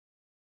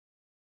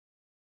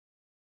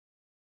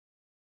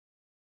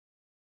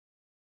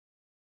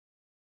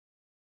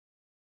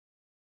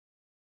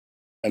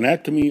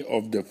Anatomy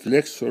of the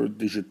Flexor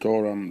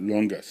Digitorum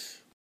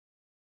Longus.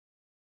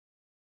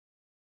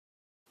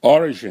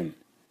 Origin.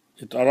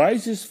 It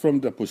arises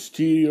from the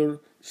posterior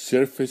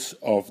surface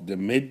of the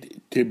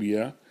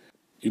midtibia,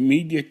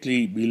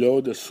 immediately below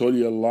the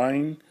soleal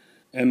line,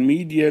 and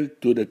medial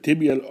to the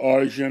tibial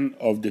origin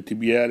of the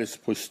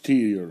tibialis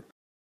posterior.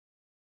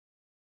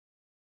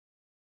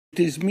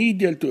 It is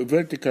medial to a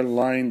vertical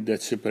line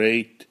that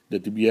separates the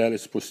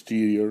tibialis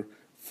posterior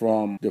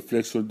from the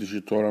Flexor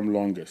Digitorum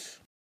Longus.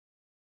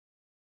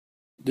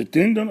 The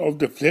tendon of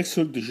the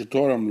Flexor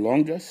Digitorum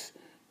Longus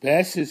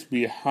passes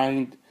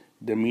behind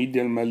the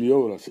medial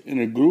malleolus in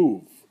a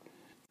groove.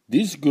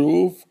 This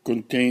groove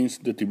contains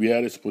the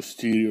tibialis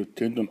posterior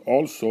tendon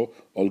also,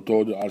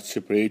 although they are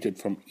separated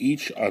from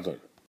each other.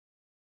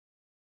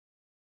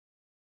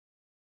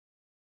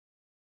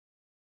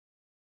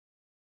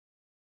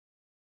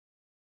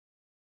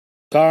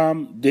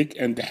 Tom, Dick,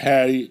 and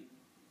Harry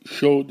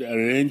show the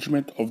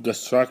arrangement of the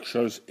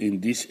structures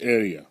in this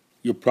area.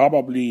 You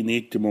probably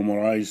need to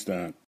memorize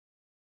that.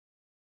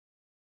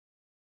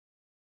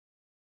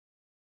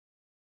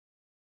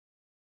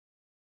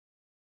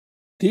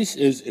 This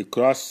is a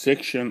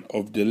cross-section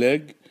of the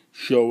leg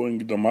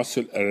showing the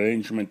muscle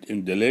arrangement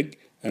in the leg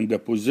and the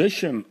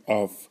position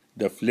of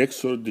the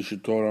Flexor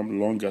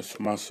Digitorum Longus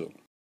muscle.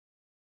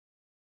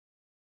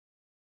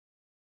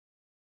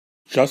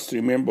 Just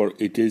remember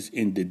it is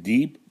in the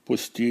deep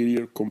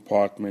posterior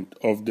compartment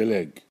of the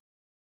leg.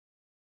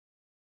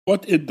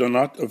 What is the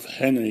knot of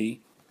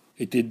Henry?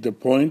 It is the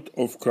point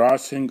of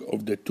crossing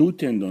of the two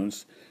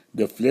tendons,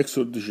 the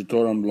Flexor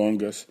Digitorum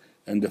Longus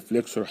and the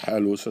Flexor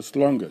hallucis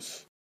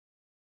longus.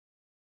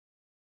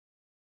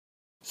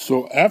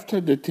 So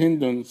after the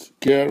tendons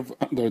curve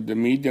under the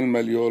medial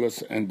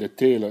malleolus and the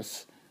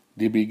talus,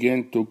 they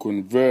begin to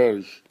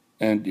converge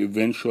and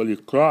eventually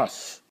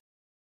cross.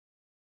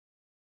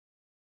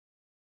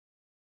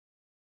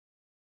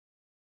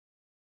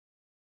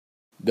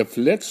 The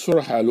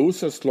Flexor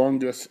hallucis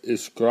longus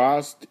is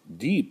crossed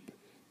deep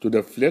to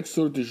the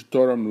Flexor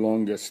Digitorum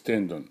Longus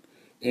tendon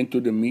into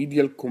the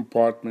medial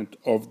compartment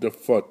of the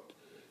foot,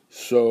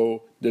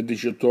 so the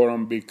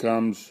digitorum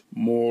becomes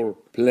more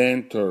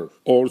plantar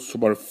or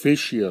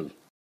superficial.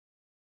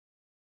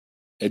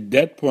 At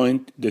that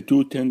point, the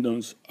two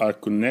tendons are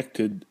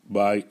connected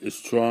by a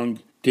strong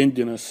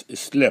tendinous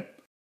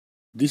slip.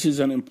 This is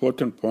an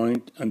important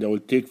point, and I will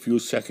take few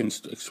seconds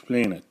to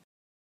explain it.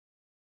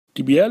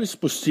 Tibialis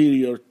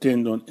posterior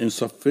tendon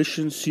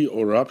insufficiency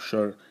or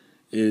rupture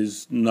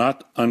is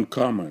not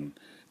uncommon,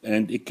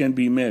 and it can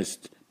be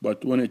missed,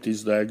 but when it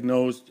is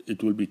diagnosed,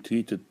 it will be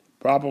treated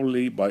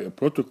probably by a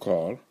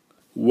protocol.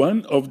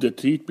 One of the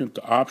treatment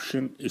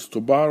options is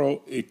to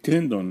borrow a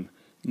tendon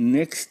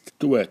next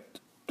to it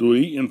to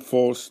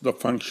reinforce the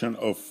function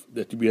of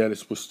the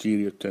tibialis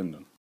posterior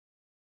tendon.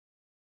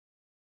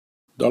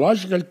 The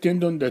logical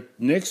tendon that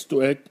next to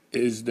it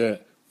is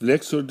the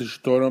Flexor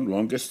Digitorum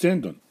Longus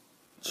tendon.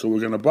 So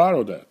we're going to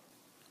borrow that.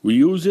 We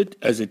use it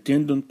as a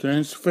tendon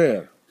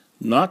transfer,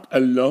 not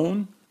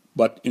alone,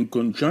 but in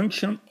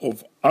conjunction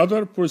of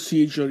other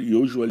procedure,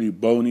 usually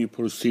bony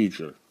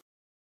procedure.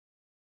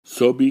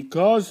 So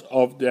because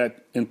of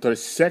that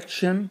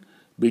intersection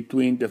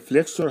between the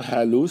Flexor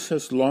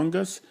hallucis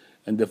longus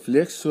and the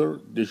Flexor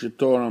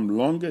Digitorum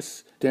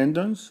Longus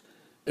tendons,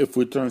 if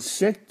we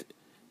transect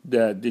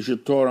the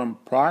digitorum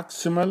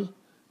proximal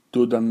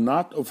to the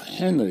knot of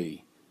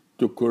Henry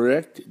to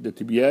correct the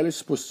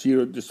tibialis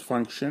posterior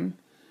dysfunction,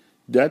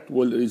 that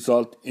will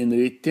result in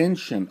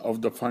retention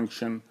of the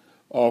function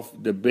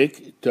of the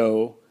big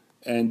toe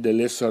and the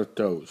lesser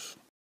toes.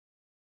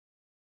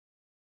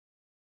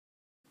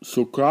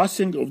 So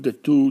crossing of the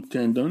two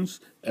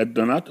tendons at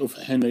the knot of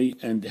Henry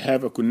and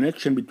have a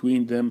connection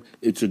between them,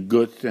 it's a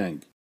good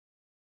thing.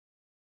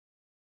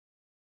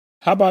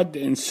 How about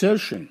the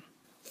insertion?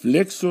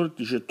 Flexor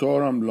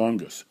Digitorum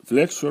Longus.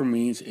 Flexor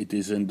means it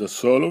is in the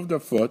sole of the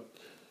foot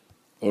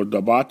or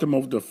the bottom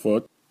of the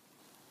foot.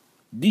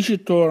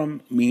 Digitorum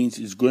means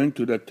it's going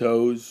to the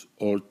toes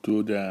or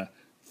to the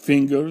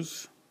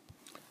fingers.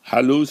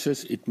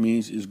 Hallucis, it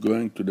means it's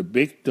going to the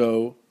big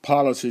toe.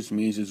 Pollicis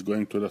means it's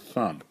going to the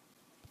thumb.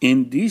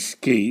 In this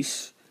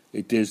case,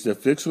 it is the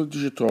Flexor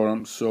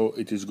Digitorum, so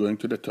it is going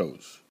to the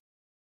toes.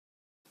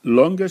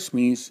 Longus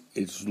means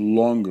it's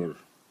longer.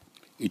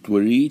 It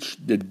will reach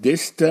the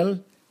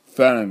distal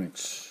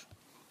phalanx.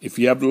 If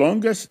you have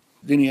longus,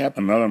 then you have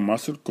another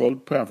muscle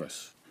called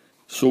brevis.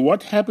 So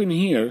what happened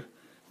here?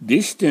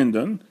 This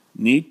tendon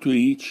needs to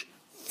reach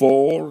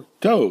 4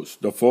 toes,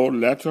 the 4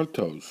 lateral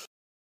toes.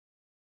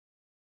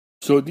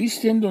 So this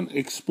tendon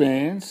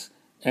expands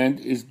and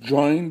is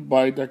joined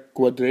by the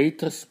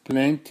quadratus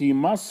plantae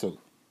muscle,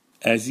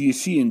 as you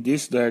see in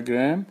this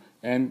diagram,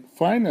 and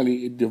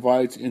finally it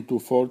divides into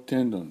 4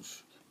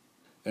 tendons.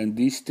 And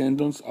these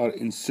tendons are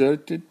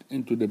inserted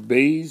into the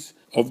base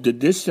of the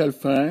distal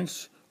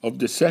phalanx of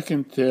the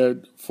 2nd,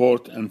 3rd,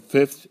 4th, and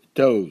 5th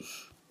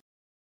toes.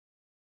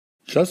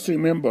 Just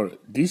remember,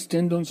 these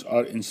tendons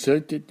are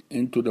inserted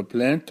into the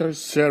plantar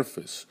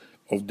surface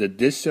of the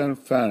distal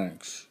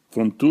phalanx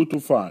from 2 to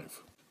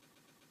 5.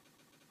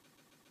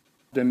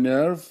 the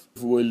nerve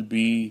will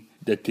be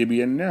the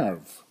tibial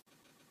nerve.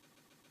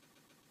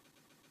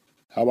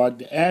 How about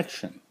the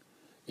action?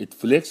 It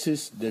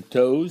flexes the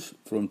toes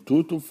from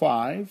 2 to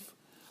 5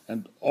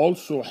 and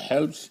also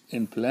helps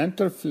in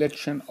plantar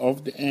flexion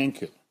of the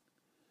ankle.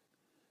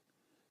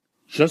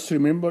 Just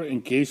remember,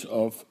 in case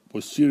of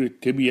posterior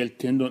tibial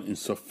tendon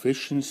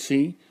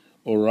insufficiency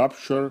or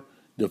rupture,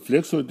 the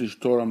Flexor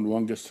Digitorum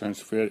Longus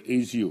transfer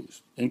is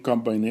used in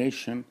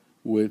combination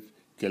with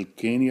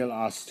calcaneal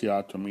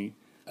osteotomy,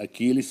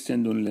 Achilles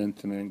tendon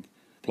lengthening,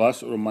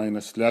 plus or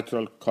minus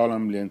lateral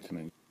column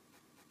lengthening.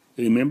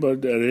 Remember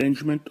the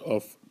arrangement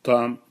of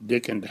Tom,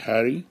 Dick, and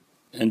Harry,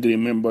 and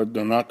remember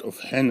the knot of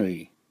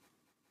Henry.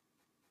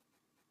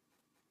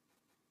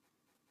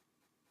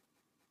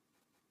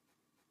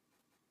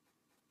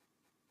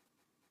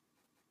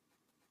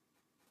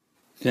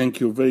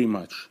 Thank you very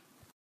much.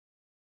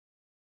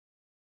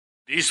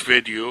 This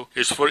video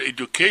is for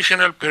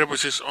educational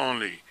purposes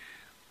only.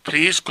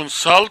 Please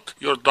consult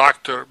your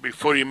doctor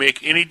before you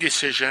make any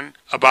decision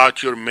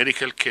about your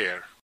medical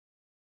care.